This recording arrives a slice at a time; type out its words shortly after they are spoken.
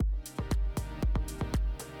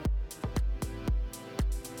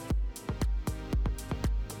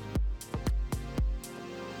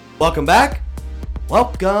Welcome back.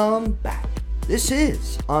 Welcome back. This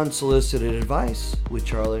is Unsolicited Advice with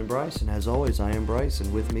Charlie and Bryce. And as always, I am Bryce.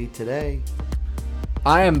 And with me today...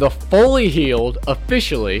 I am the fully healed,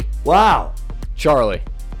 officially, Wow. Charlie.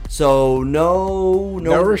 So no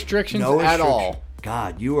restrictions at all.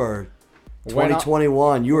 God, you are When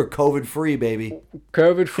 2021. You are COVID free, baby.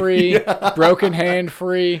 COVID free, broken hand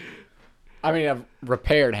free. I mean, a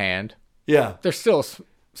repaired hand. Yeah. There's still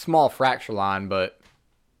a small fracture line, but,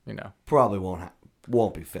 you know. Probably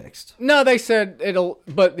won't be fixed. No, they said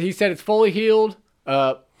but he said it's fully healed.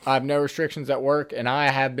 I have no restrictions at work, and I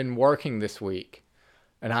have been working this week.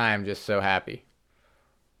 And I am just so happy.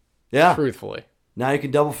 Yeah. Truthfully. Now you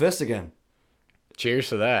can double fist again. Cheers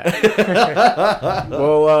to that.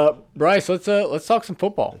 Well, Bryce, let's talk some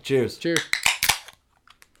football. Cheers. Cheers.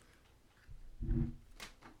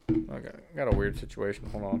 Okay, got a weird situation.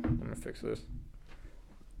 Hold on, I'm gonna fix this.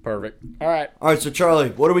 Perfect. All right. So Charlie,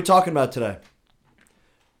 what are we talking about today?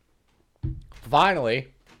 Finally,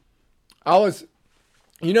 the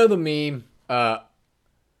meme of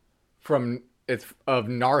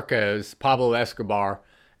Narcos, Pablo Escobar,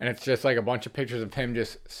 and it's just like a bunch of pictures of him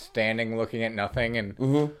just standing, looking at nothing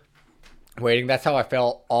and waiting. That's how I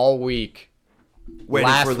felt all week.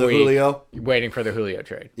 Waiting for the Julio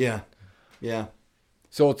trade. Yeah.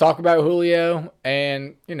 So we'll talk about Julio,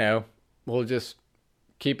 and, we'll just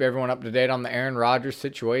keep everyone up to date on the Aaron Rodgers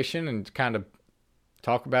situation and kind of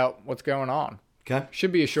talk about what's going on. Okay.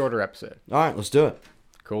 Should be a shorter episode. All right, let's do it.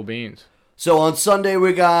 Cool beans. So on Sunday,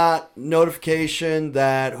 we got notification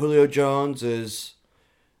that Julio Jones is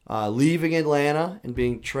leaving Atlanta and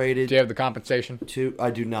being traded. Do you have the compensation?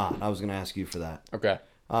 I do not. I was going to ask you for that. Okay.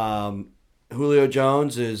 Julio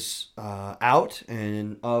Jones is out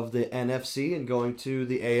of the NFC and going to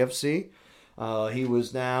the AFC. He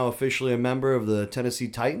was now officially a member of the Tennessee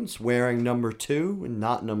Titans, wearing number 2 and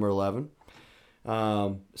not number 11.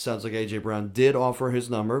 Sounds like A.J. Brown did offer his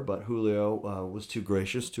number, but Julio was too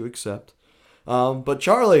gracious to accept. But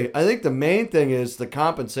Charlie, I think the main thing is the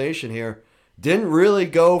compensation here didn't really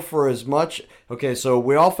go for as much. Okay, so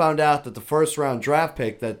we all found out that the first round draft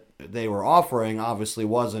pick that they were offering obviously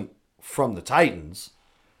wasn't from the Titans.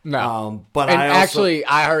 No. But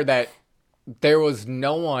I heard that there was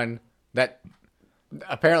no one that...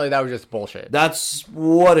 Apparently that was just bullshit. That's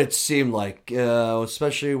what it seemed like,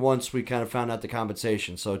 especially once we kind of found out the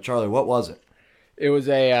compensation. So, Charlie, what was it? It was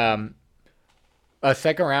a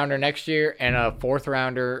second rounder next year and a fourth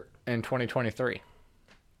rounder in 2023.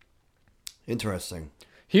 Interesting.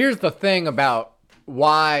 Here's the thing about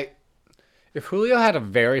why, if Julio had a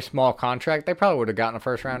very small contract, they probably would have gotten a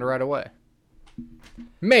first rounder right away.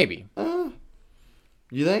 Maybe.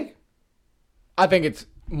 You think? I think it's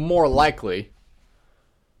more likely.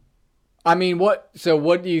 I mean, what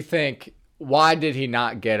do you think? Why did he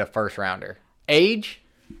not get a first rounder? Age?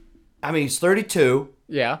 I mean, he's 32.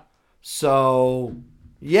 Yeah. So,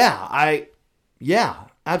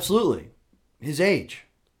 absolutely. His age.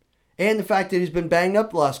 And the fact that he's been banged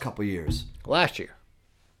up the last couple of years. Last year.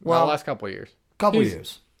 Well, last couple of years.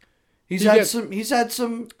 He's missed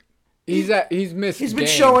He's been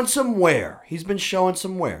games. showing some wear.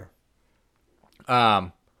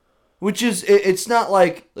 Which is, it's not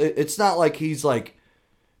like he's like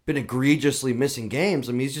been egregiously missing games.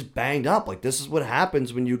 I mean, he's just banged up. Like, this is what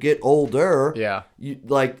happens when you get older. Yeah.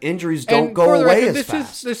 Injuries don't go away as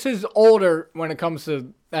fast. This is older when it comes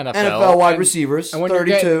to NFL. NFL wide receivers, and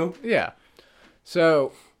 32. Yeah.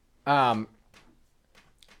 So,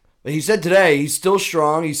 he said today he's still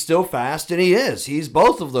strong, he's still fast, and he is. He's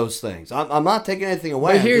both of those things. I'm not taking anything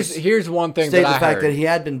away. But here's one thing that I heard. The fact that he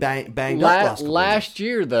had been banged up last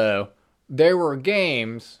year, though, there were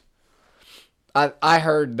games. I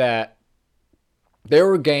heard that there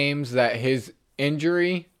were games that his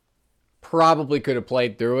injury probably could have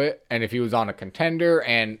played through it, and if he was on a contender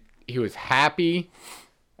and he was happy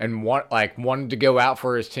and wanted to go out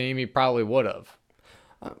for his team, he probably would have.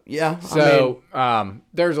 Yeah. So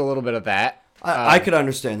there's a little bit of that. I could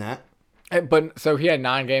understand that. But so he had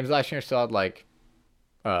 9 games last year, still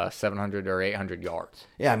had 700 or 800 yards.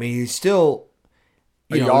 Yeah, I mean, he's still,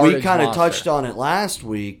 we kind of touched on it last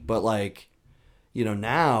week, but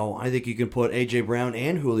now I think you can put A.J. Brown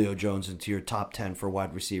and Julio Jones into your top 10 for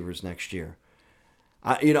wide receivers next year.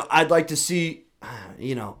 I'd like to see,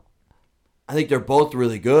 I think they're both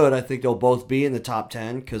really good. I think they'll both be in the top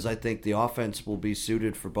 10 because I think the offense will be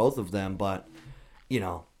suited for both of them. But,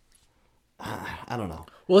 I don't know.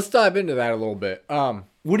 Well, let's dive into that a little bit.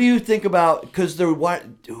 What do you think about, because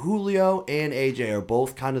Julio and AJ are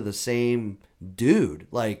both kind of the same dude.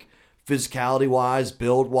 Like, physicality wise,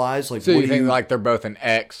 build wise. Like, So what you do think you like they're both an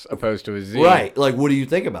X opposed to a Z? right? Like, what do you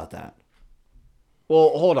think about that? Well,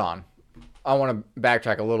 hold on. I want to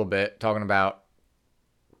backtrack a little bit, talking about.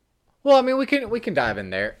 Well, I mean, we can dive in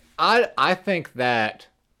there. I think that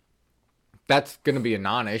that's going to be a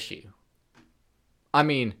non-issue. I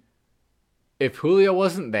mean, if Julio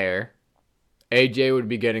wasn't there, AJ would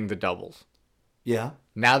be getting the doubles. Yeah,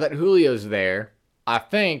 Now that Julio's there, I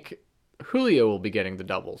think Julio will be getting the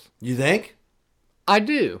doubles. you think? I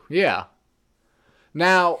do, yeah.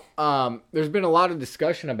 Now, there's been a lot of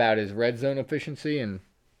discussion about his red zone efficiency, and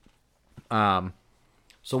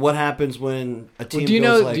So what happens when a team do you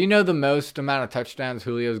goes know? like? Do you know the most amount of touchdowns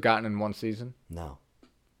Julio's gotten in one season? No.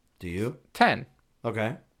 Do you? 10.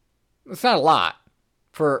 Okay. It's not a lot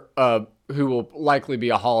for who will likely be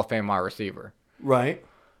a Hall of Fame wide receiver. Right.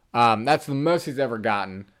 That's the most he's ever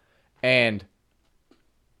gotten, and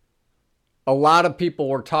a lot of people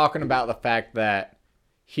were talking about the fact that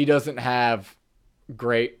he doesn't have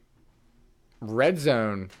great red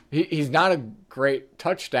zone. He's not a great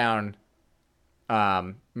touchdown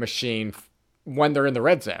machine when they're in the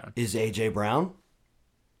red zone. Is AJ Brown?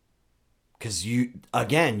 Because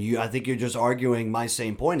I think you're just arguing my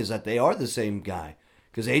same point is that they are the same guy.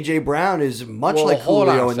 Because AJ Brown is much Well, like hold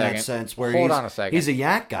on Julio a in that second. sense, where Hold on a second. he's a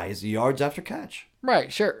yak guy. He's a yards after catch.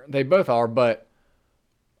 Right, sure. They both are, but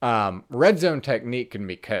red zone technique can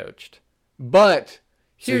be coached. But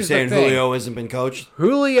So you're here's the saying thing. Julio hasn't been coached?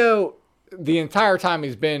 Julio, the entire time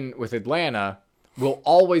he's been with Atlanta, will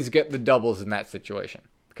always get the doubles in that situation.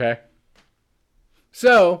 Okay?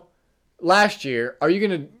 So, last year, are you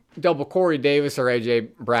going to double Corey Davis or A.J.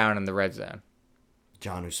 Brown in the red zone?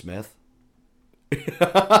 Jonnu Smith.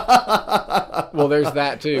 Well, there's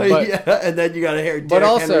that too. But, yeah, and then you got to hear but Derrick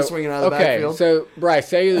also, Henry swinging out of the okay, backfield. so, Bryce,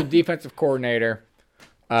 say you're the defensive coordinator.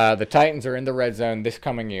 The Titans are in the red zone this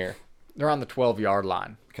coming year. They're on the 12-yard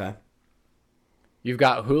line. Okay. You've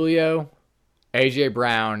got Julio, A.J.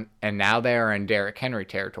 Brown, and now they are in Derrick Henry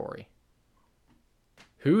territory.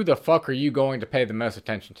 Who the fuck are you going to pay the most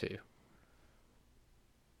attention to?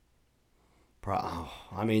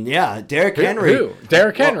 I mean, yeah, Derrick Henry. Who?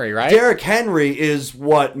 Derrick Henry, right? Derrick Henry is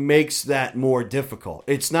what makes that more difficult.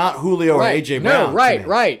 It's not Julio or Right. AJ Brown. No,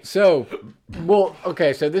 right. So, well,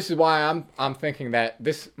 okay. So this is why I'm thinking that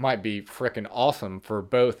this might be freaking awesome for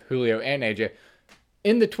both Julio and AJ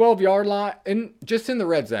in the 12-yard line, in the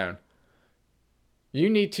red zone. You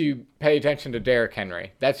need to pay attention to Derrick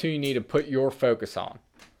Henry. That's who you need to put your focus on.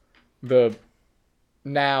 The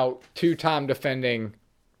now two-time defending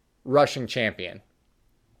rushing champion.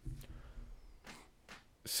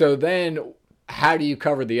 So then, how do you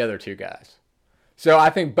cover the other two guys? So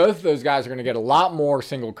I think both of those guys are going to get a lot more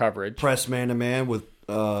single coverage. Press man to man with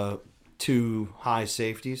two high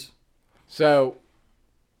safeties. So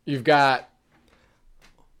you've got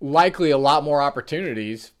likely a lot more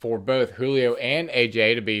opportunities for both Julio and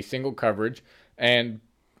AJ to be single coverage and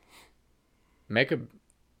make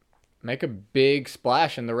a big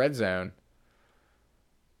splash in the red zone.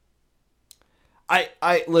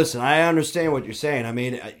 I listen. I understand what you're saying. I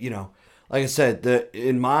mean, like I said,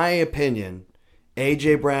 in my opinion,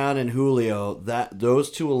 AJ Brown and Julio,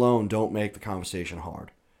 those two alone don't make the conversation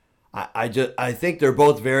hard. I think they're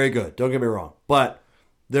both very good. Don't get me wrong, but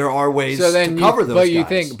there are ways to cover those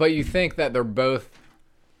guys. But you think that they're both.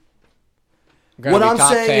 What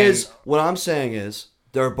I'm saying is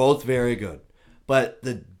they're both very good, but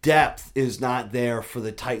the depth is not there for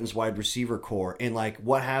the Titans wide receiver core. And like,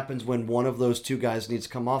 what happens when one of those two guys needs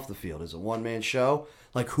to come off the field? Is it a one-man show?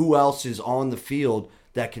 Like, who else is on the field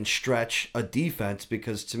that can stretch a defense?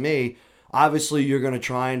 Because to me, obviously you're going to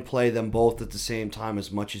try and play them both at the same time as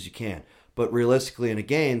much as you can. But realistically in a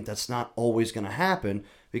game, that's not always going to happen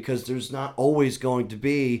because there's not always going to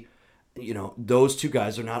be, those two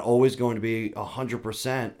guys are not always going to be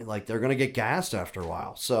 100%. Like, they're going to get gassed after a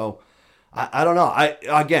while. So I don't know.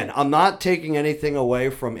 I'm not taking anything away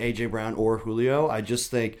from AJ Brown or Julio. I just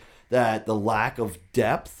think that the lack of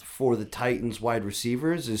depth for the Titans wide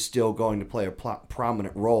receivers is still going to play a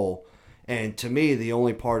prominent role. And to me, the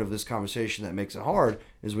only part of this conversation that makes it hard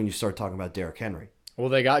is when you start talking about Derrick Henry. Well,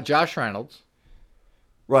 they got Josh Reynolds.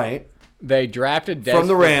 Right. They drafted from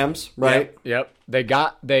the Rams, right? Yep.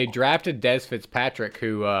 They drafted Des Fitzpatrick,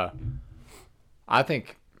 who I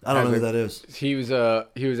think I don't know who that is. He was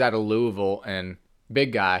out of Louisville and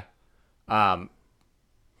big guy,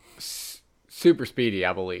 super speedy,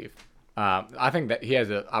 I believe. I think that he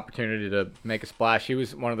has an opportunity to make a splash. He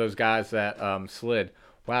was one of those guys that slid.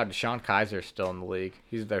 Wow, DeShone Kizer's still in the league.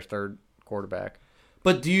 He's their third quarterback.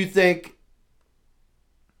 But do you think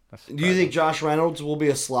Josh Reynolds will be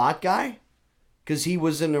a slot guy? Because he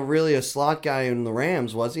wasn't really a slot guy in the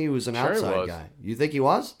Rams, was he? He was an Sure he outside was. guy. You think he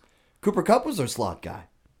was? Cooper Kupp was their slot guy.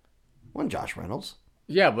 Wasn't Josh Reynolds.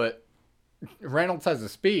 Yeah, but Reynolds has the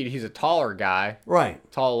speed. He's a taller guy. Right.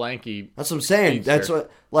 Tall, lanky. That's what I'm saying. Speedster. That's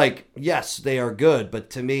what, like, yes, they are good, but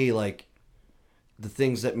to me, like, the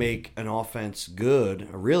things that make an offense good,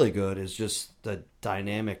 or really good, is just the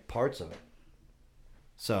dynamic parts of it.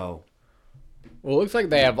 So, Well, it looks like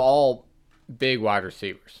they have all big wide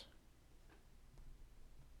receivers.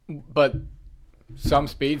 But some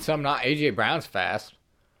speed, some not. A.J. Brown's fast.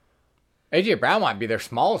 A.J. Brown might be their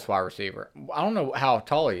smallest wide receiver. I don't know how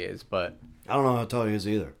tall he is, but I don't know how tall he is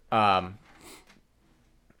either. no,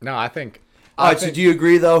 I think. All right, so do you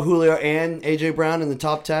agree, though, Julio and A.J. Brown in the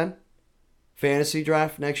top 10 fantasy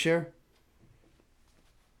draft next year?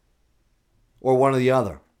 Or one or the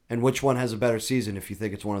other? And which one has a better season if you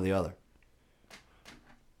think it's one or the other?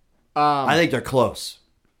 I think they're close.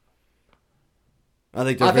 I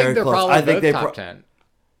think they're very close. Probably I think both top 10.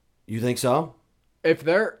 You think so? If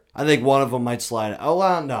they're I think one of them might slide. Oh,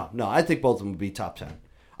 well, no. I think both of them would be top 10.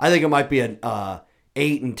 I think it might be an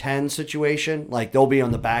 8 and 10 situation. Like, they'll be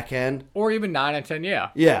on the back end. or even 9 and 10, yeah.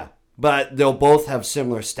 Yeah. But they'll both have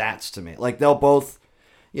similar stats to me. Like, they'll both,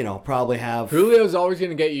 probably have... Julio's always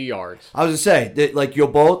going to get you yards. I was going to say, like, they'll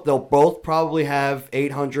both probably have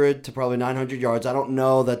 800 to probably 900 yards. I don't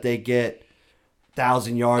know that they get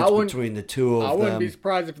 1,000 yards between the two of them. I wouldn't be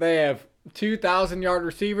surprised if they have 2,000-yard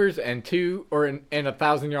receivers and a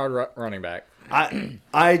 1,000-yard running back.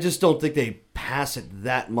 I just don't think they pass it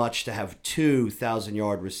that much to have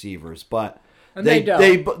 2,000-yard receivers, but And they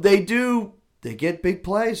don't. They do. They get big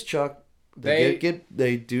plays, Chuck. They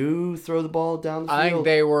do throw the ball down the field. I think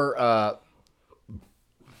they were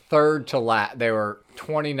third to last. They were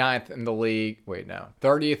 29th in the league. Wait, no,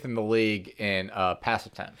 30th in the league in pass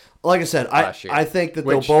attempts. Like I said, I think that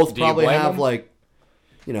they'll both probably have them?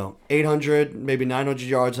 800, maybe 900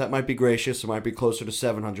 yards. That might be gracious. It might be closer to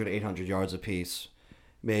 700, 800 yards apiece.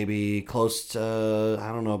 Maybe close to, I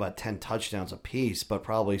don't know, about 10 touchdowns apiece, but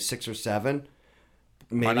probably 6 or 7,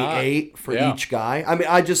 maybe 8 for each guy. I mean,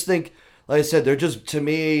 I just think, like I said, to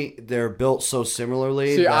me, they're built so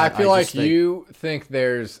similarly. See, I feel like you think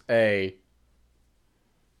there's a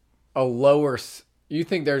lower, you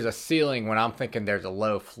think there's a ceiling when I'm thinking there's a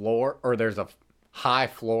low floor or there's a high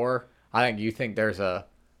floor. I think you think there is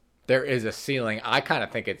a ceiling. I kind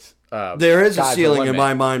of think it's there is a ceiling in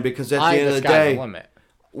my mind because at the end of the day, limit.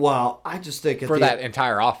 Well, I just think for that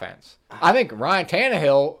entire offense, I think Ryan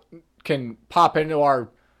Tannehill can pop into our.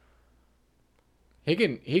 He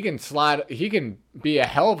can slide. He can be a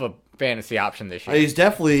hell of a fantasy option this year. He's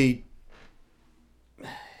definitely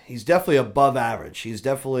above average. He's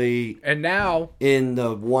definitely and now in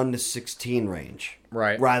the 1 to 16 range,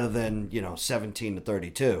 right? Rather than 17 to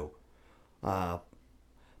 32. But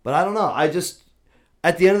I don't know. I just,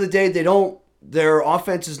 at the end of the day, their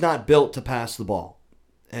offense is not built to pass the ball.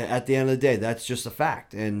 At the end of the day, that's just a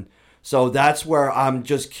fact. And so that's where I'm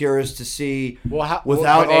just curious to see. Well,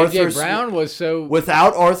 without Arthur Brown was so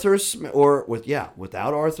without Arthur Smith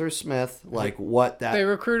without Arthur Smith, like what that they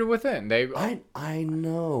recruited within. I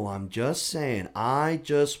know. I'm just saying. I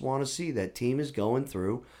just want to see that team is going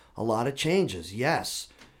through a lot of changes. Yes,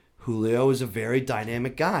 Julio is a very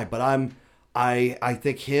dynamic guy, but I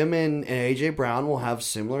think him and A.J. Brown will have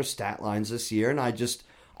similar stat lines this year, and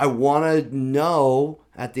I want to know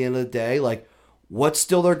at the end of the day, like, what's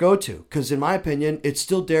still their go-to? Because in my opinion, it's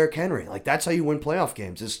still Derrick Henry. Like, that's how you win playoff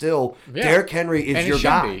games. It's still Derrick Henry is your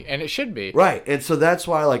guy. And it should be. Right, and so that's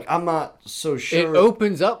why, like, I'm not so sure. It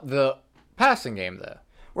opens up the passing game, though.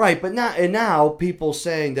 Right, but now people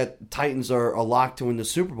saying that Titans are a lock to win the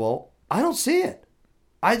Super Bowl, I don't see it.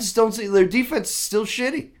 I just don't see their defense is still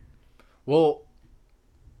shitty. Well,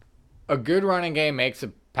 a good running game makes a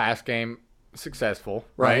pass game successful,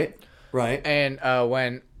 right? Right. And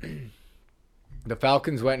when the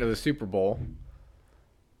Falcons went into the Super Bowl,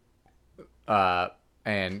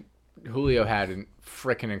 and Julio had a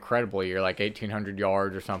freaking incredible year, like 1,800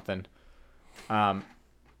 yards or something.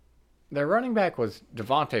 Their running back was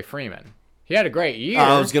Devontae Freeman. He had a great year.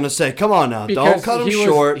 I was going to say, come on now. Don't cut him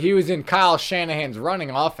short. He was in Kyle Shanahan's running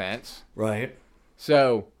offense. Right.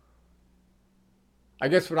 So, I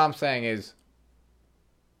guess what I'm saying is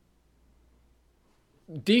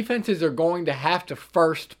defenses are going to have to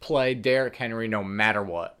first play Derrick Henry no matter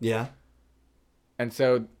what. Yeah. And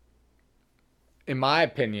so, in my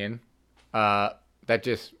opinion, that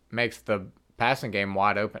just makes the passing game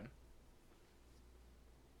wide open.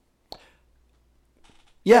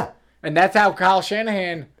 Yeah. And that's how Kyle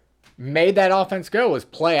Shanahan made that offense go, was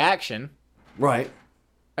play action. Right.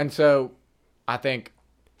 And so, I think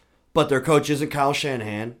But their coach isn't Kyle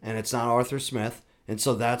Shanahan, and it's not Arthur Smith, and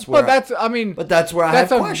so that's where. But that's I mean. But that's where I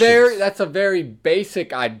That's have a questions. that's a very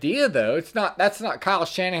basic idea, though. That's not Kyle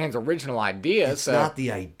Shanahan's original idea. It's not the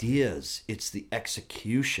ideas; it's the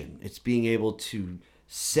execution. It's being able to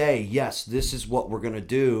say, "Yes, this is what we're going to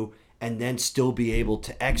do," and then still be able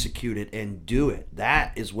to execute it and do it.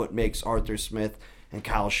 That is what makes Arthur Smith and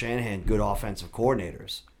Kyle Shanahan good offensive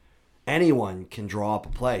coordinators. Anyone can draw up a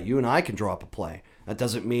play. You and I can draw up a play. That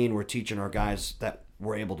doesn't mean we're teaching our guys that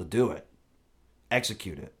we're able to do it,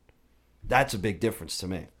 execute it. That's a big difference to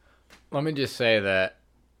me. Let me just say that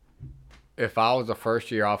if I was a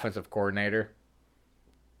first-year offensive coordinator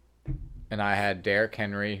and I had Derrick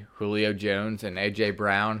Henry, Julio Jones, and A.J.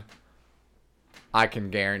 Brown, I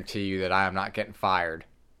can guarantee you that I am not getting fired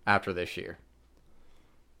after this year.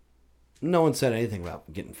 No one said anything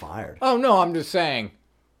about getting fired. Oh, no, I'm just saying.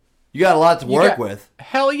 You got a lot to work with.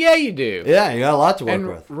 Hell yeah, you do. Yeah, you got a lot to work And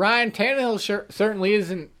with. Ryan Tannehill certainly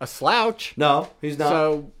isn't a slouch. No, he's not.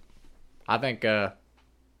 So, I think good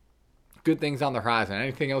things on the horizon.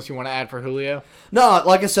 Anything else you want to add for Julio? No,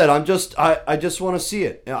 like I said, I just want to see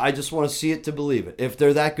it. I just want to see it to believe it. If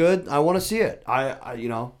they're that good, I want to see it.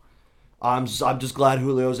 I'm just glad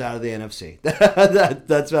Julio's out of the NFC.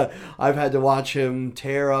 That's what I've had to watch him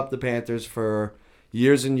tear up the Panthers for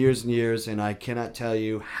years and years and years, and I cannot tell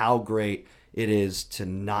you how great it is to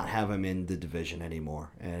not have him in the division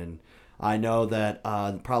anymore. And I know that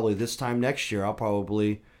probably this time next year, I'll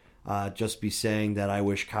probably just be saying that I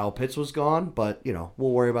wish Kyle Pitts was gone, but we'll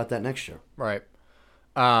worry about that next year. Right.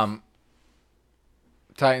 Titans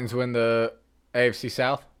win the AFC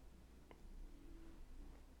South.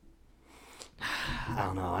 I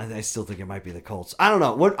don't know. I still think it might be the Colts. I don't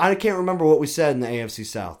know. I can't remember what we said in the AFC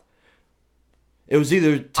South. It was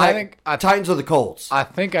either Titans or the Colts. I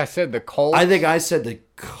think I said the Colts. I think I said the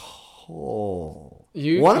Colts.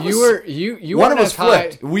 One of us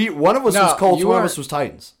flipped. One of us was Colts. One of us was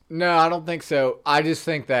Titans. No, I don't think so. I just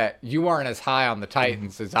think that you weren't as high on the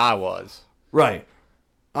Titans as I was. Right.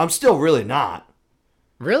 I'm still really not.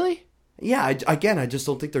 Really? Yeah. I just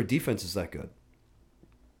don't think their defense is that good.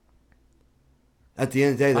 At the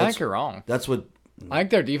end of the day, I think you're wrong. That's what. I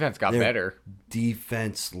think their defense got better.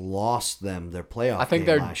 Defense lost them their playoff. I think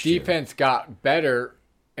game their last defense year. got better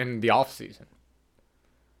in the offseason.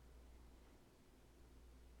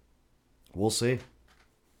 We'll see.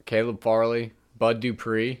 Caleb Farley, Bud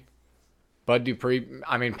Dupree. I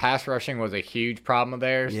mean, pass rushing was a huge problem of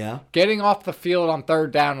theirs. Yeah. Getting off the field on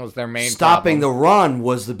third down was their main problem. Stopping the run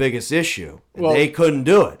was the biggest issue. Well, they couldn't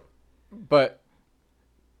do it. But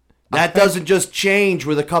that doesn't just change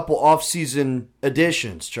with a couple off-season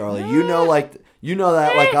additions, Charlie. You know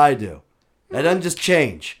that like I do. That doesn't just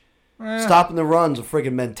change. Stopping the run's a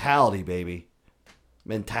friggin' mentality, baby.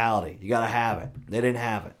 Mentality. You got to have it. They didn't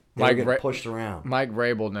have it. They were getting pushed around. Mike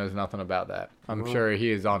Vrabel knows nothing about that. I'm sure he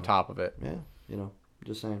is on top of it. Yeah,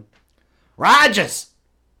 just saying. Rodgers!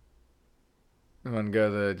 You want to go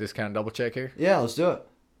to the discount double check here? Yeah, let's do it.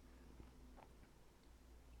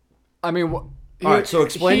 I mean, all right, so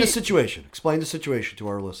explain the situation. Explain the situation to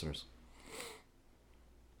our listeners.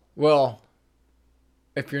 Well,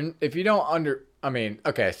 if you don't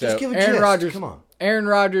okay, so just give a Aaron gist. Rodgers, come on. Aaron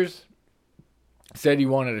Rodgers said he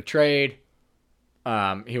wanted a trade.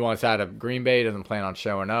 He wants out of Green Bay. Doesn't plan on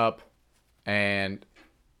showing up, and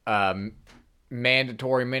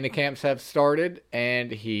mandatory minicamps have started,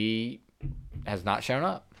 and he has not shown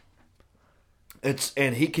up.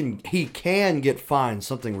 He can get fined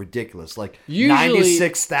something ridiculous like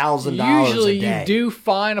 $96,000 a day. Usually you do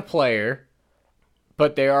fine a player,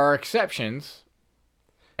 but there are exceptions.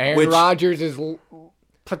 Aaron Rodgers is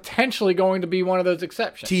potentially going to be one of those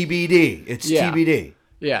exceptions. TBD. It's TBD.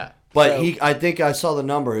 Yeah. But I think I saw the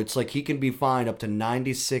number. It's like he can be fined up to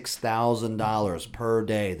 $96,000 per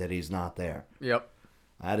day that he's not there. Yep.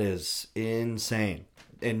 That is insane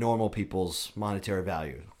in normal people's monetary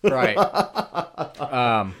value. Right.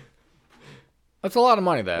 That's a lot of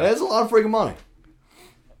money, though. That's a lot of freaking money.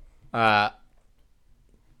 I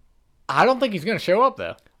don't think he's going to show up,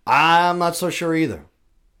 though. I'm not so sure either.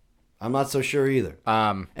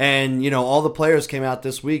 And, all the players came out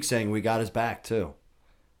this week saying we got his back, too.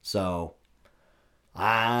 So,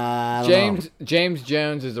 I don't know. James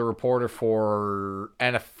Jones is a reporter for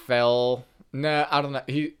NFL. No, I don't know.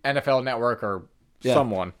 NFL Network or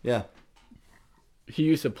someone. Yeah. He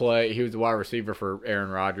used to play. He was a wide receiver for Aaron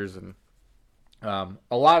Rodgers, and a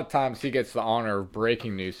lot of times he gets the honor of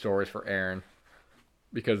breaking news stories for Aaron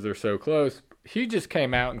because they're so close. He just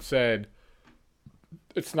came out and said,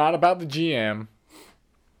 "It's not about the GM.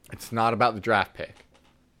 It's not about the draft pick."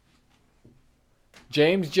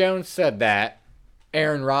 James Jones said that,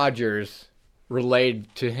 Aaron Rodgers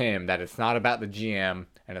relayed to him that it's not about the GM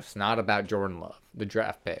and it's not about Jordan Love, the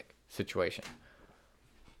draft pick situation.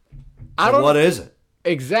 What is it?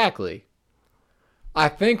 Exactly. I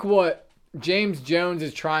think what James Jones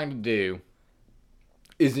is trying to do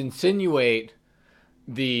is insinuate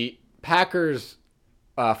the Packers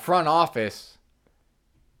front office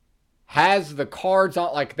has the cards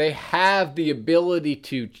on, like they have the ability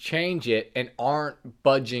to change it and aren't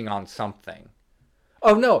budging on something.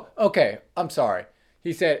 Oh no, okay, I'm sorry.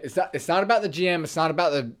 He said it's not about the GM, it's not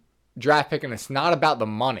about the draft pick, and it's not about the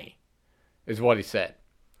money, is what he said.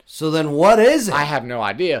 So then what is it? I have no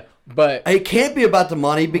idea, but it can't be about the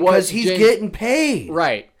money because he's getting paid.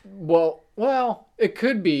 Right. Well, it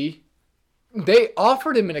could be. They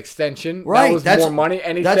offered him an extension. Right. That was more money,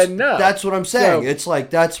 and he said no. That's what I'm saying. So, it's like,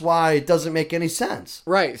 that's why it doesn't make any sense.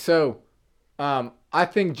 Right. So, I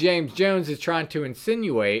think James Jones is trying to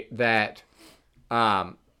insinuate that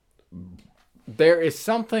there is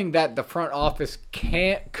something that the front office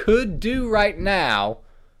could do right now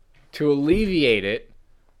to alleviate it,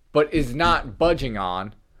 but is not budging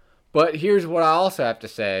on. But here's what I also have to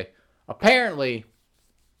say. Apparently,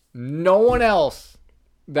 no one else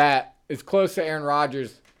that is close to Aaron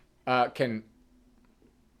Rodgers can...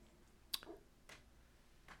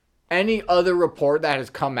 Any other report that has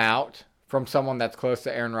come out from someone that's close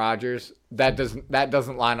to Aaron Rodgers, that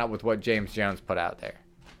doesn't line up with what James Jones put out there.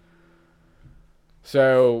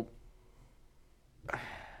 So,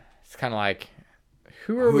 it's kind of like,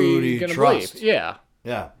 who are we going to believe? Yeah.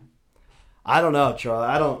 Yeah. I don't know, Charlie.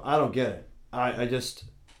 I don't get it.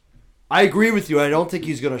 I agree with you. I don't think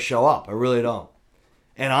he's going to show up. I really don't.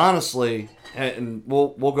 And honestly, and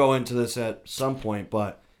we'll go into this at some point,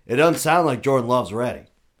 but it doesn't sound like Jordan Love's ready.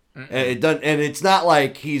 It doesn't, and it's not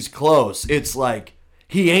like he's close. It's like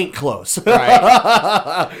he ain't close.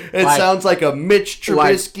 Right. It sounds like a Mitch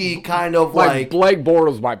Trubisky kind of like Blake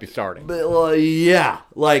Bortles might be starting. But, yeah,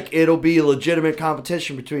 like it'll be a legitimate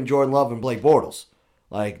competition between Jordan Love and Blake Bortles.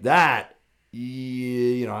 Like that,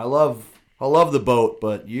 you know, I love the boat,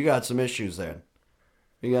 but you got some issues there.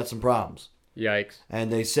 You got some problems. Yikes.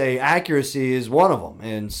 And they say accuracy is one of them.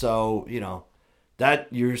 And so, you know, that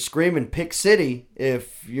you're screaming pick city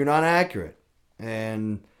if you're not accurate.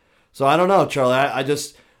 And so I don't know, Charlie. I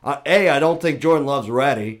just, I don't think Jordan Love's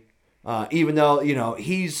ready. Even though, you know,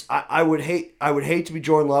 I would hate to be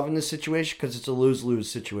Jordan Love in this situation because it's a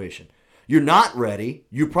lose-lose situation. You're not ready.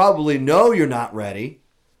 You probably know you're not ready.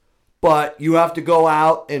 But you have to go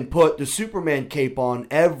out and put the Superman cape on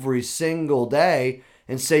every single day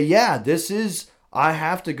and say, yeah, I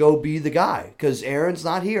have to go be the guy because Aaron's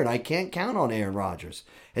not here and I can't count on Aaron Rodgers.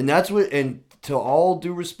 And and to all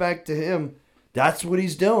due respect to him, that's what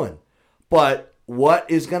he's doing. But what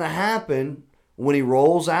is going to happen when he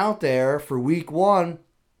rolls out there for week 1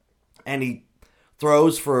 and he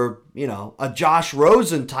throws for, you know, a Josh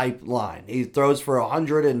Rosen type line? He throws for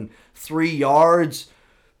 103 yards,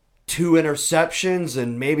 2 interceptions,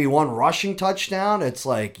 and maybe 1 rushing touchdown. It's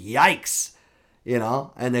like, yikes. You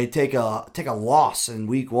know, and they take a loss in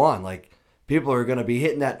week 1. Like, people are going to be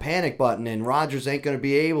hitting that panic button, and Rodgers ain't going to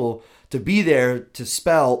be able to be there to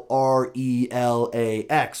spell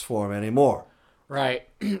RELAX for him anymore. Right.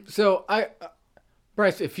 So,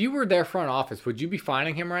 Bryce, if you were their front office, would you be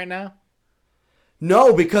fining him right now?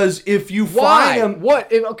 No, because if you fine him,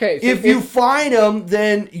 if you fine him,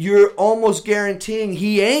 then you're almost guaranteeing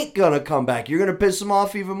he ain't gonna come back. You're gonna piss him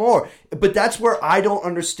off even more. But that's where I don't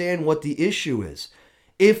understand what the issue is.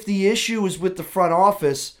 If the issue is with the front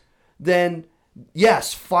office, then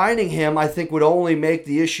yes, fining him I think would only make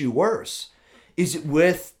the issue worse. Is it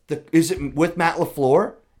with Matt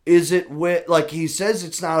LaFleur? Is it with, like he says,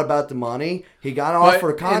 it's not about the money. He got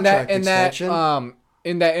offered a contract extension.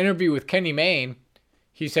 In that interview with Kenny Mayne,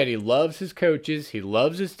 he said he loves his coaches. He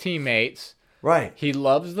loves his teammates. Right. He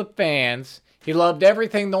loves the fans. He loved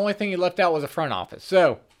everything. The only thing he left out was a front office.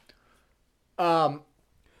 So,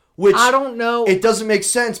 which I don't know. It doesn't make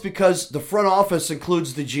sense because the front office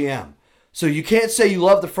includes the GM. So you can't say you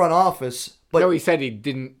love the front office. But no, he said he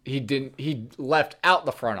didn't. He left out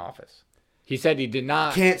the front office. He said he did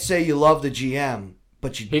not. You can't say you love the GM,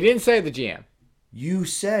 but you. He didn't say the GM. You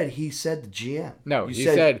said he said the GM. No, you he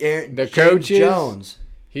said the James coaches. Jones.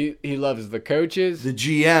 He loves the coaches. The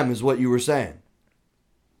GM is what you were saying.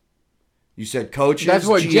 You said coaches. That's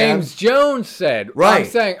what GM. James Jones said. Right. I'm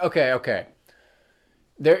saying okay.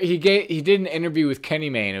 There he did an interview with Kenny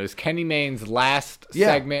Mayne. It was Kenny Mayne's last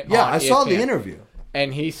segment. Yeah, on I saw ESPN. the interview.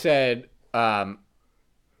 And he said, and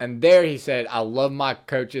there he said, I love my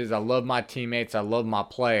coaches, I love my teammates, I love my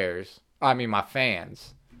players. I mean my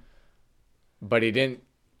fans. But he didn't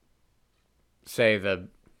say the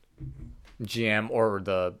GM or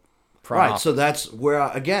the front Right. office. So that's where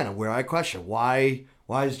I question why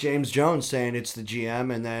is James Jones saying it's the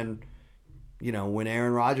GM, and then when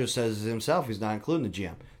Aaron Rodgers says it himself, he's not including the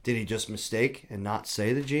GM. Did he just mistake and not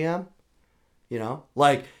say the GM?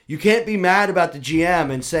 Like, you can't be mad about the GM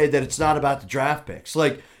and say that it's not about the draft picks.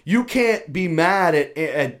 Like, you can't be mad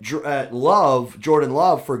at Jordan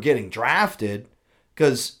Love for getting drafted,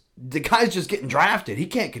 because the guy's just getting drafted. He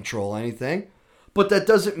can't control anything. But that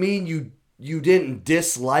doesn't mean you didn't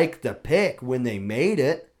dislike the pick when they made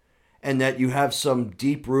it, and that you have some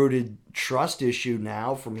deep-rooted trust issue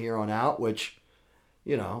now from here on out, which,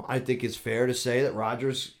 I think it's fair to say that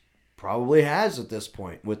Rodgers probably has at this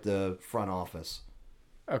point with the front office.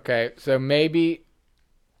 Okay, so maybe.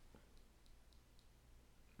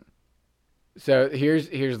 So here's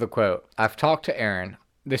the quote. I've talked to Aaron.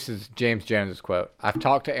 This is James Jones' quote. I've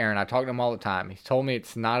talked to Aaron. I talk to him all the time. He's told me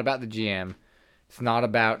it's not about the GM. It's not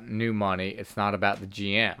about new money. It's not about the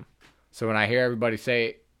GM. So when I hear everybody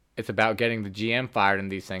say it's about getting the GM fired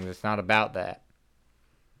and these things, it's not about that.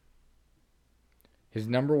 His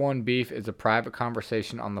number one beef is a private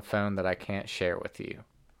conversation on the phone that I can't share with you.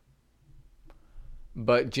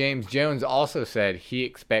 But James Jones also said he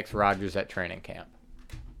expects Rodgers at training camp.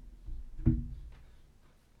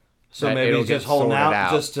 So That maybe it'll he's just get holding sorted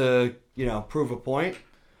out just to, prove a point.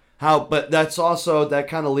 But that's also, that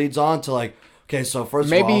kind of leads on to like, okay, so first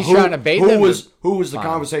Maybe of all, he's trying to bait them who was the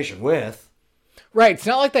conversation with? Right. It's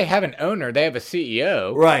not like they have an owner. They have a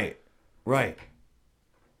CEO. Right.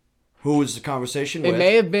 Who was the conversation with? It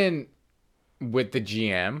may have been with the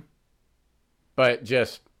GM, but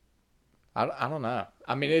just, I don't know.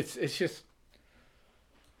 I mean, it's just.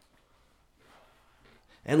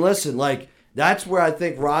 And listen, like, that's where I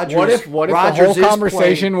think Rodgers. What if Rodgers the whole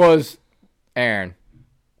conversation playing, was, Aaron,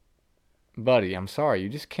 buddy, I'm sorry,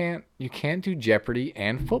 you can't do Jeopardy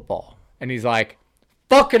and football. And he's like,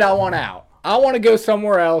 fuck it, I want out. I want to go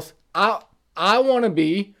somewhere else. I want to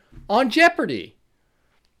be on Jeopardy.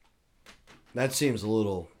 That seems a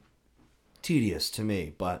little tedious to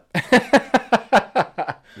me, but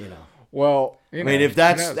Well, I mean, if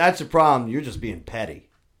that's a problem, you're just being petty.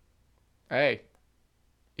 Hey,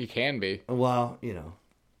 he can be. Well,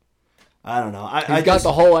 I don't know. He's got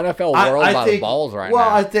the whole NFL world by the balls right now. Well,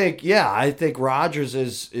 I think Rodgers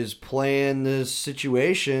is playing this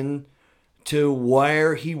situation to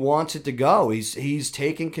where he wants it to go. He's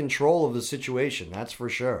taking control of the situation. That's for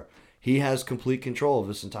sure. He has complete control of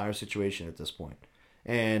this entire situation at this point.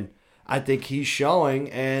 And I think he's showing,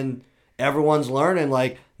 and everyone's learning,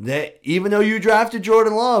 like, that even though you drafted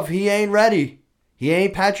Jordan Love, he ain't ready. He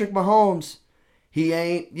ain't Patrick Mahomes. He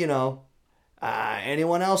ain't,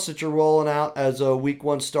 anyone else that you're rolling out as a week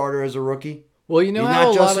one starter as a rookie. Well, he's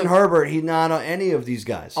not Justin Herbert. He's not any of these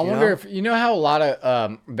guys. I wonder if, how a lot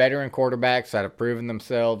of veteran quarterbacks that have proven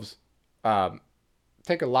themselves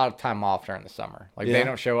take a lot of time off during the summer. Like, they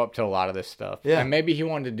don't show up to a lot of this stuff. Yeah. And maybe he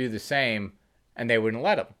wanted to do the same, and they wouldn't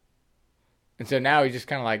let him. And so now he's just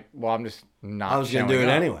kind of like, well, I'm just not. I was going to do it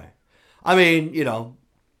up. anyway. I mean,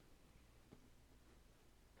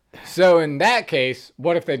 So in that case,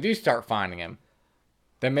 what if they do start finding him?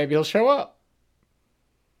 Then maybe he'll show up.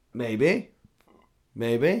 Maybe.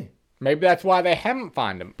 Maybe that's why they haven't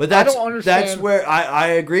found him. But I don't understand. That's where I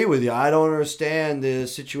agree with you. I don't understand the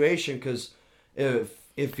situation, because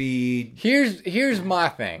if he... Here's my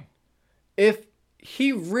thing. If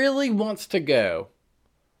he really wants to go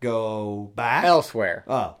back elsewhere.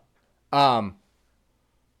 Oh.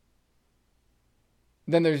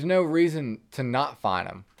 Then there's no reason to not find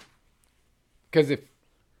him. Because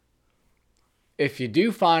if you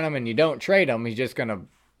do find him and you don't trade him, he's just going to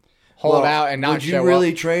hold out and not show up. Would you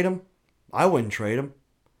really trade him? I wouldn't trade him.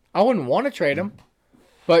 I wouldn't want to trade him.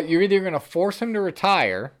 But you're either going to force him to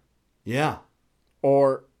retire. Yeah.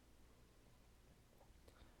 Or...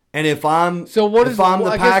 And if I'm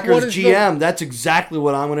the Packers GM, that's exactly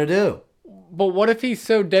what I'm going to do. But what if he's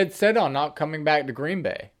so dead set on not coming back to Green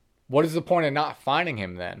Bay? What is the point of not finding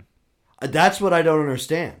him then? That's what I don't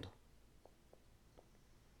understand.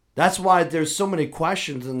 That's why there's so many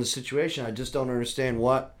questions in the situation. I just don't understand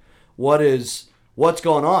what's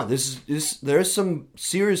going on. There's some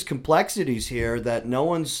serious complexities here that no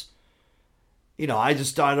one's, I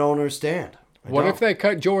don't understand. What if they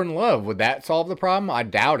cut Jordan Love? Would that solve the problem? I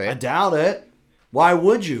doubt it. I doubt it. Why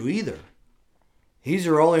would you either? He's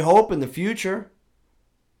your only hope in the future.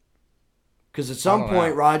 Because at some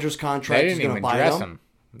point, Rodgers' contract is going to bite him.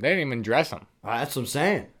 They didn't even dress him. That's what I'm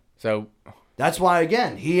saying. So that's why,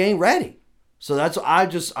 again, he ain't ready. So that's I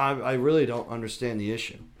really don't understand the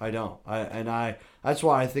issue. I don't. I that's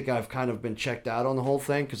why I think I've kind of been checked out on the whole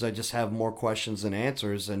thing, because I just have more questions than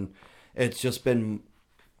answers, and it's just been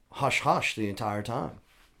hush-hush the entire time.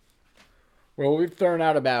 Well, we've thrown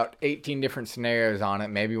out about 18 different scenarios on it.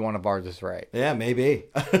 Maybe one of ours is right. Yeah, maybe.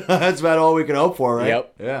 That's about all we can hope for, right?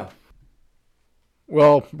 Yep. Yeah.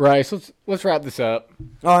 Well, Bryce, let's wrap this up.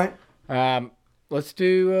 All right. Let's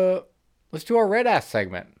do our red ass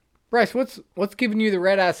segment. Bryce, what's giving you the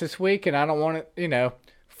red ass this week? And I don't want it,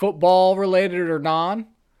 football related or non.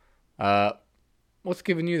 What's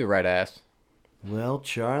giving you the red ass? Well,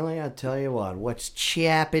 Charlie, I tell you what's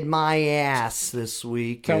chapping my ass this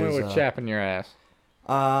week Tell me what's chapping your ass.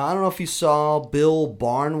 I don't know if you saw Bill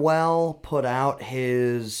Barnwell put out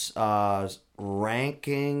his rankings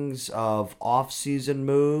of off-season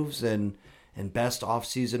moves and best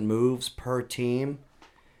off-season moves per team,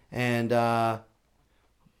 and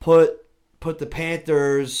put the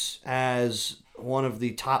Panthers as one of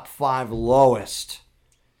the top 5 lowest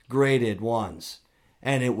graded ones.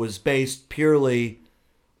 And it was based purely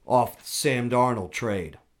off the Sam Darnold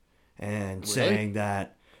trade. And saying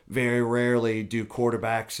that very rarely do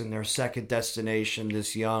quarterbacks in their second destination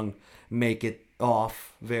this young make it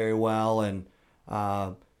off very well. And,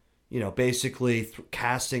 basically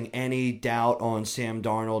casting any doubt on Sam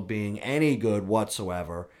Darnold being any good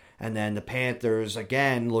whatsoever. And then the Panthers,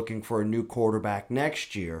 again, looking for a new quarterback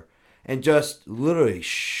next year. And just literally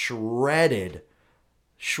shredded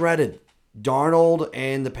Darnold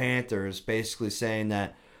and the Panthers, basically saying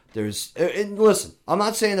that and listen, I'm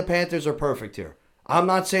not saying the Panthers are perfect here. I'm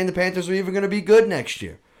not saying the Panthers are even going to be good next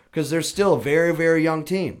year, because they're still a very, very young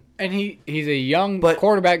team. And he's a young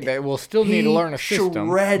quarterback that will still need to learn a system.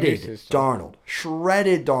 Shredded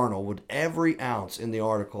Darnold with every ounce in the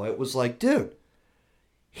article. It was like, dude,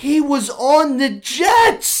 he was on the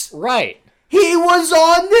Jets. Right. He was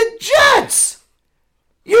on the Jets.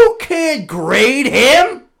 You can't grade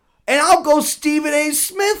him. And I'll go Stephen A.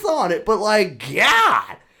 Smith on it, but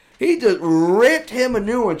God, he just ripped him a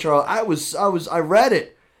new one, Charles. I read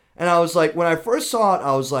it, and I was like, when I first saw it,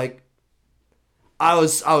 I was like, I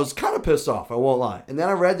was kind of pissed off. I won't lie. And then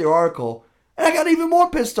I read the article, and I got even more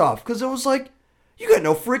pissed off, because it was like, you got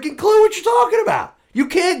no freaking clue what you're talking about. You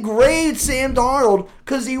can't grade Sam Darnold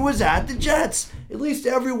because he was at the Jets. At least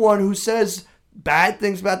everyone who says bad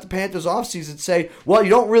things about the Panthers offseason say, well, you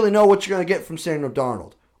don't really know what you're going to get from Sam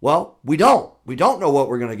Darnold. Well, we don't. We don't know what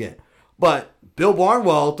we're going to get. But Bill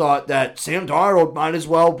Barnwell thought that Sam Darnold might as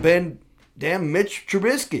well been damn Mitch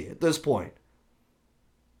Trubisky at this point.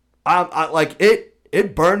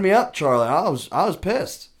 It burned me up, Charlie. I was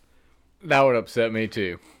pissed. That would upset me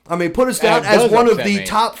too. I mean, put us down as one of the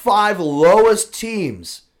top 5 lowest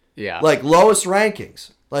teams. Yeah. Like lowest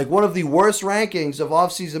rankings. Like one of the worst rankings of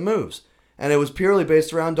offseason moves. And it was purely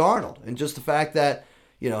based around Darnold. And just the fact that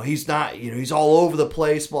he's not, he's all over the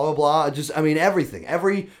place, blah, blah, blah. Everything.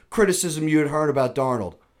 Every criticism you had heard about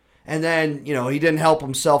Darnold. And then, he didn't help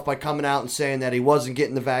himself by coming out and saying that he wasn't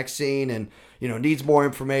getting the vaccine and, needs more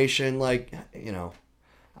information.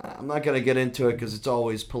 I'm not going to get into it because it's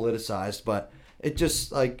always politicized, but it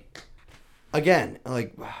just, again,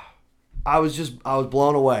 I was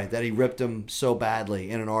blown away that he ripped him so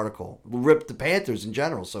badly in an article. Ripped the Panthers in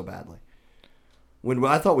general so badly. When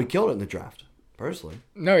I thought we killed it in the draft. Personally.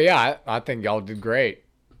 No, yeah, I think y'all did great.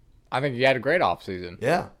 I think you had a great offseason.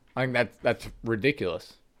 Yeah. I think that's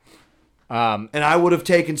ridiculous. And I would have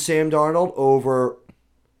taken Sam Darnold over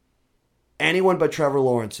anyone but Trevor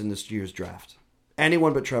Lawrence in this year's draft.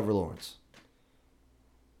 Anyone but Trevor Lawrence.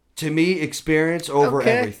 To me, experience over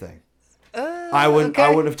everything. I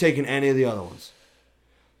wouldn't have taken any of the other ones.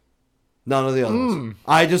 None of the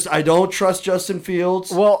others. I don't trust Justin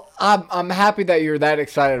Fields. Well, I'm happy that you're that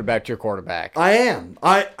excited about your quarterback. I am.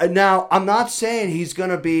 Now I'm not saying he's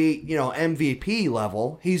going to be, MVP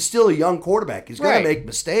level. He's still a young quarterback. He's going to make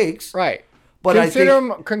mistakes. Right. But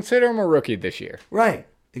consider him a rookie this year. Right.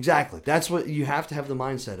 Exactly. That's what you have to have the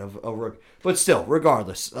mindset of a rookie. But still,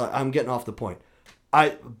 regardless, I'm getting off the point.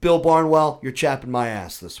 Bill Barnwell, you're chapping my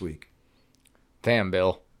ass this week. Damn,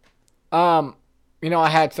 Bill. I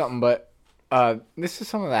had something, but this is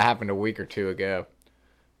something that happened a week or two ago.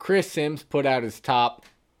 Chris Sims put out his top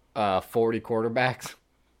 40 quarterbacks.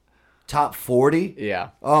 Top 40?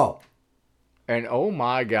 Yeah. Oh. And oh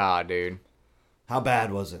my God, dude. How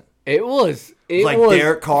bad was it? It was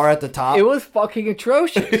Derek Carr at the top? It was fucking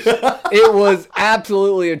atrocious. It was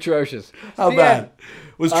absolutely atrocious. How bad?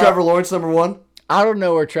 Was Trevor Lawrence number 1? I don't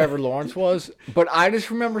know where Trevor Lawrence was, but I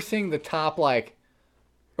just remember seeing the top,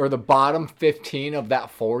 or the bottom 15 of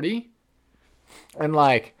that 40.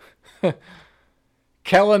 And,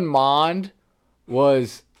 Kellen Mond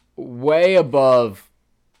was way above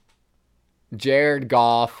Jared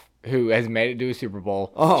Goff, who has made it to a Super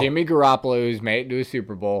Bowl. Oh. Jimmy Garoppolo, who's made it to a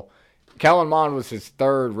Super Bowl. Kellen Mond was his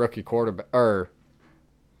third rookie quarterback, or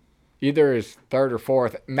either his third or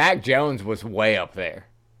fourth. Mac Jones was way up there.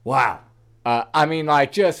 Wow. I mean,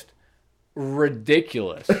 like, just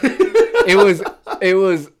ridiculous. It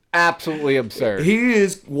was absolutely absurd. He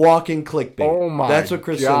is walking clickbait. Oh my That's what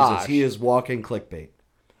Chris Sims is. He is walking clickbait.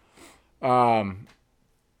 And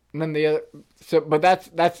then the other, but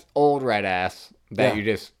that's old red ass that you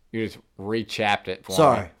just rechapped it for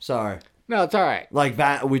me. Sorry. No, it's all right.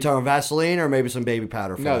 Like, we talking Vaseline or maybe some baby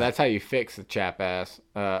powder for No, that? that's how you fix the chap ass.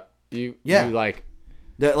 You like.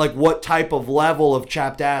 Like, what type of level of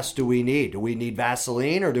chapped ass do we need? Do we need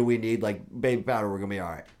Vaseline or do we need, like, baby powder? We're going to be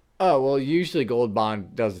all right. Oh, well, usually Gold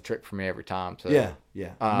Bond does the trick for me every time. So Yeah.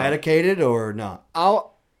 Medicated or not? I've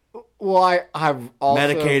also...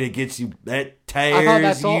 Medicated gets you... That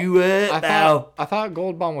tears you up now. I thought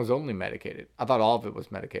Gold Bond was only medicated. I thought all of it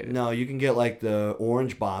was medicated. No, you can get, like, the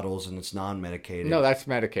orange bottles and it's non-medicated. No, that's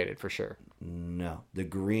medicated for sure. No, the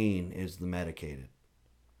green is the medicated.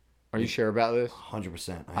 Are you sure about this?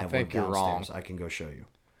 100%. I have think one you're wrong. downstairs. I can go show you.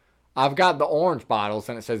 I've got the orange bottles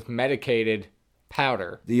and it says medicated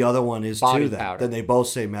powder. The other one is Body too, then. powder. Then they both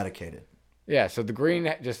say medicated. Yeah, so the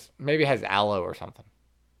green just maybe has aloe or something.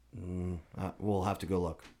 We'll have to go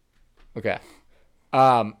look. Okay.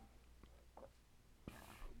 But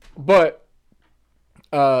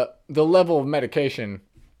the level of medication,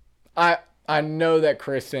 I know that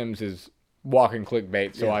Chris Sims is walking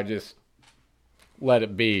clickbait, so I just let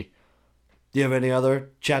it be. Do you have any other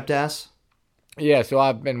chapped ass? Yeah, so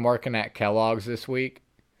I've been working at Kellogg's this week.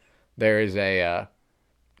 There is a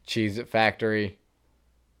Cheez-It factory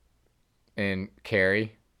in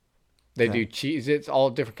Cary. They do Cheez-Its, all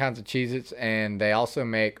different kinds of Cheez-Its, and they also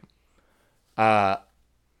make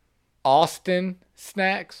Austin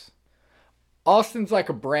snacks. Austin's like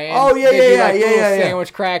a brand. Oh, yeah, They do yeah. little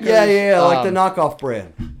sandwich crackers. Yeah, like the knockoff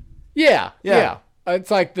brand. Yeah.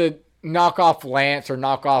 It's like the knockoff Lance or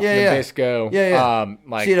knockoff Nabisco. Yeah.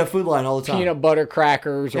 Like see it at Food Line all the time. Peanut butter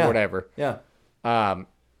crackers or whatever. Yeah. But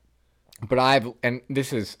and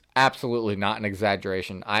this is absolutely not an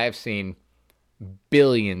exaggeration, I have seen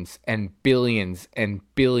billions and billions and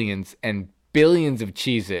billions and billions of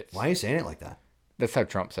Cheez-Its. Why are you saying it like that? That's how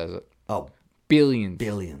Trump says it. Oh. Billions.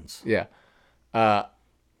 Billions. Yeah.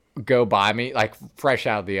 Go by me, like fresh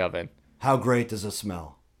out of the oven. How great does it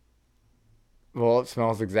smell? Well, it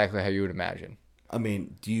smells exactly how you would imagine. I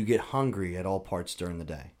mean, do you get hungry at all parts during the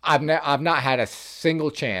day? I've not had a single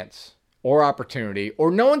chance or opportunity,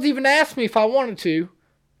 or no one's even asked me if I wanted to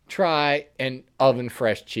try an oven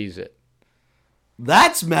fresh Cheez-It.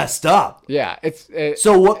 That's messed up. Yeah,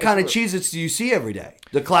 so what kind of Cheez-Its do you see every day?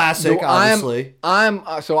 The classic, obviously. I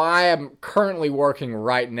am currently working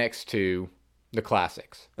right next to the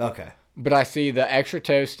classics. Okay. But I see the extra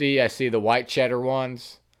toasty. I see the white cheddar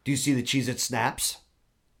ones. Do you see the Cheez-It Snaps?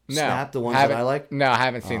 No. Snap, the ones that I like? No, I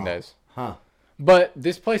haven't seen those. Huh. But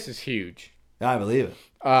this place is huge. I believe it.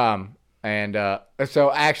 And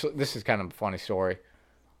so actually, this is kind of a funny story.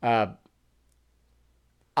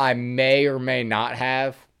 I may or may not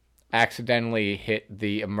have accidentally hit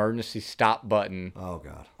the emergency stop button. Oh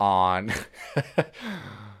God.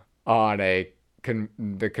 On the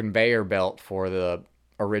conveyor belt for the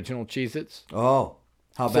original Cheez-Its. Oh,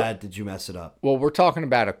 how bad did you mess it up? Well, we're talking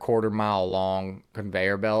about a 1/4 mile long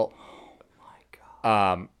conveyor belt. Oh my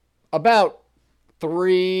God. About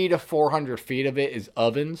 300 to 400 feet of it is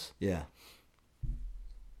ovens. Yeah.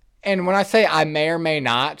 And when I say I may or may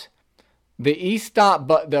not, the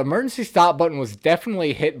emergency stop button was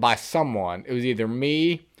definitely hit by someone. It was either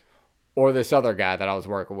me or this other guy that I was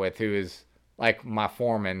working with, who is like my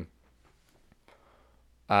foreman.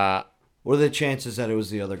 What are the chances that it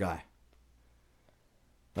was the other guy?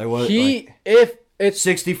 If it's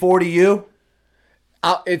 60-40 you?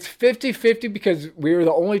 It's 50-50 because we were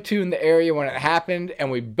the only two in the area when it happened, and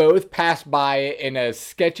we both passed by it in a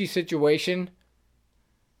sketchy situation.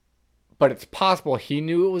 But it's possible he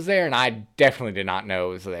knew it was there, and I definitely did not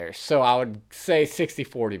know it was there. So I would say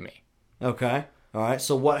 60-40 me. Okay. All right.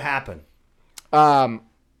 So what happened?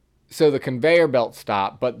 So the conveyor belt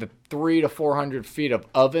stopped, but the 300 to 400 feet of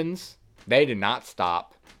ovens, they did not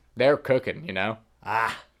stop. They're cooking, you know?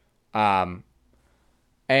 And so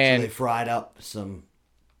they fried up some.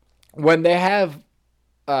 When they have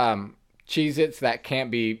Cheez-Its that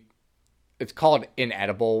can't be, it's called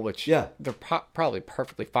inedible, which they're probably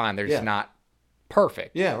perfectly fine. They're just not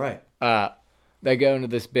perfect. Yeah, right. They go into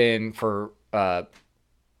this bin for what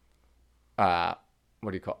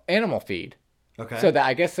do you call it? Animal feed. Okay. So that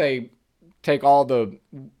I guess they take all the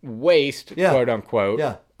waste, Yeah. quote unquote,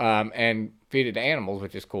 Yeah. and feed it to animals,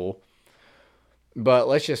 which is cool. But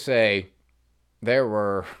let's just say there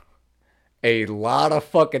were a lot of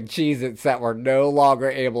fucking Cheez-Its that were no longer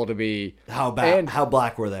able to be. How bad? And how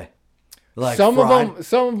black were they? Like some fried?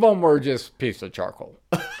 of them were just piece of charcoal.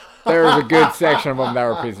 There was a good section of them that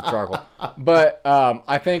were piece of charcoal. But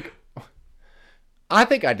I think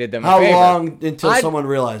I did them a How favor. long until someone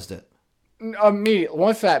realized it? Immediately,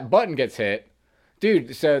 once that button gets hit,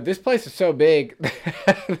 dude. So this place is so big.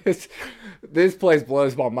 this place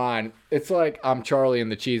blows my mind. It's like I'm Charlie in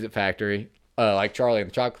the Cheez-It factory, like Charlie in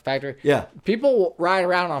the Chocolate Factory. Yeah. People ride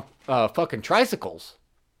around on fucking tricycles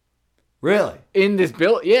Really? in this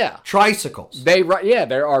build. Yeah, Tricycles.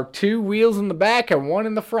 there are 2 wheels in the back and 1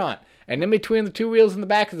 in the front. And in between the 2 wheels in the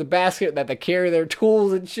back is a basket that they carry their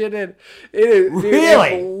tools and shit in. Really?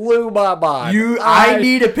 It blew my mind. I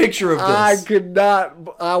need a picture of this. I could not.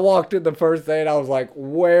 I walked in the first day and I was like,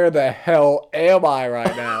 where the hell am I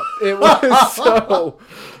right now? It was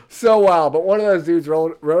so wild. But one of those dudes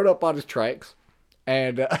rode up on his trikes.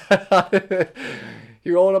 And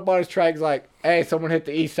he rolled up on his trikes like, hey, someone hit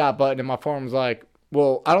the e-stop button. And my phone was like,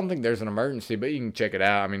 well, I don't think there's an emergency, but you can check it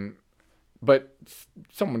out. I mean, but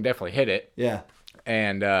someone definitely hit it. Yeah.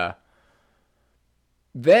 And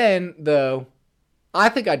then, though, I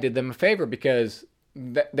think I did them a favor because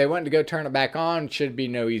they went to go turn it back on. Should be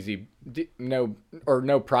no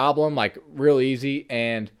problem, like real easy.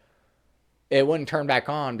 And it wouldn't turn back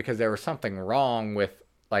on because there was something wrong with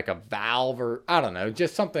like a valve or I don't know,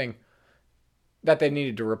 just something that they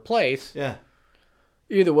needed to replace. Yeah.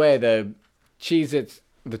 Either way, the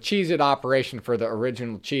Cheez-It operation for the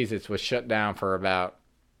original Cheez-Its was shut down for about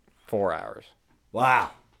 4 hours.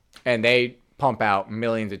 Wow. And they pump out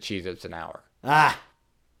millions of Cheez-Its an hour. Ah.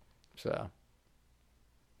 So.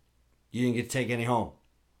 You didn't get to take any home.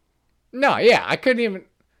 No, yeah. I couldn't even.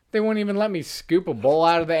 They wouldn't even let me scoop a bowl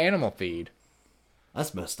out of the animal feed.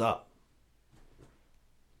 That's messed up.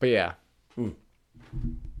 But yeah.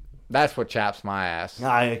 That's what chaps my ass.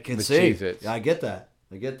 I can The see. Cheez-Its. I get that.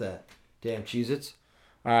 Damn Cheez-Its.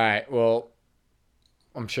 All right. Well,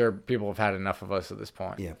 I'm sure people have had enough of us at this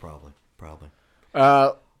point. Yeah, probably.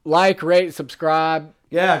 Like, rate, subscribe.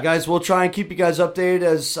 Yeah, guys, we'll try and keep you guys updated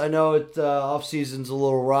as I know off season's a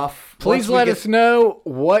little rough. Please let us know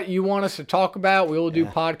what you want us to talk about. We will do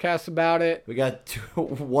podcasts about it. We got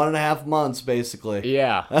 1.5 months, basically.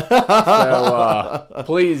 Yeah. So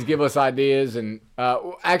please give us ideas. And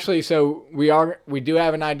actually, so we do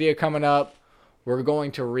have an idea coming up. We're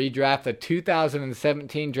going to redraft the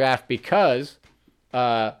 2017 draft because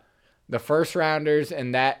the first rounders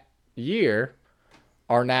in that year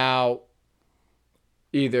are now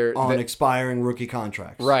either on expiring rookie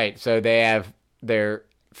contracts. Right. So they have their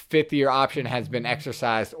 5th year option has been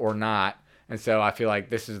exercised or not. And so I feel like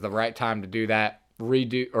this is the right time to do that,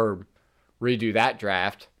 redo that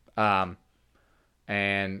draft. And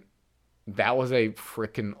that was a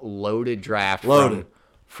freaking loaded draft. Loaded.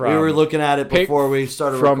 We were looking at it before we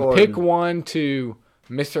started recording. From pick 1 to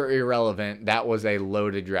Mr. Irrelevant, that was a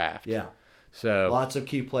loaded draft. Yeah. So lots of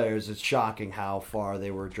key players. It's shocking how low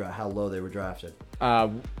they were drafted.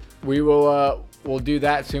 We'll do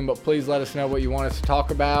that soon, but please let us know what you want us to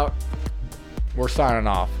talk about. We're signing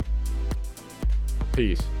off.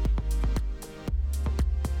 Peace.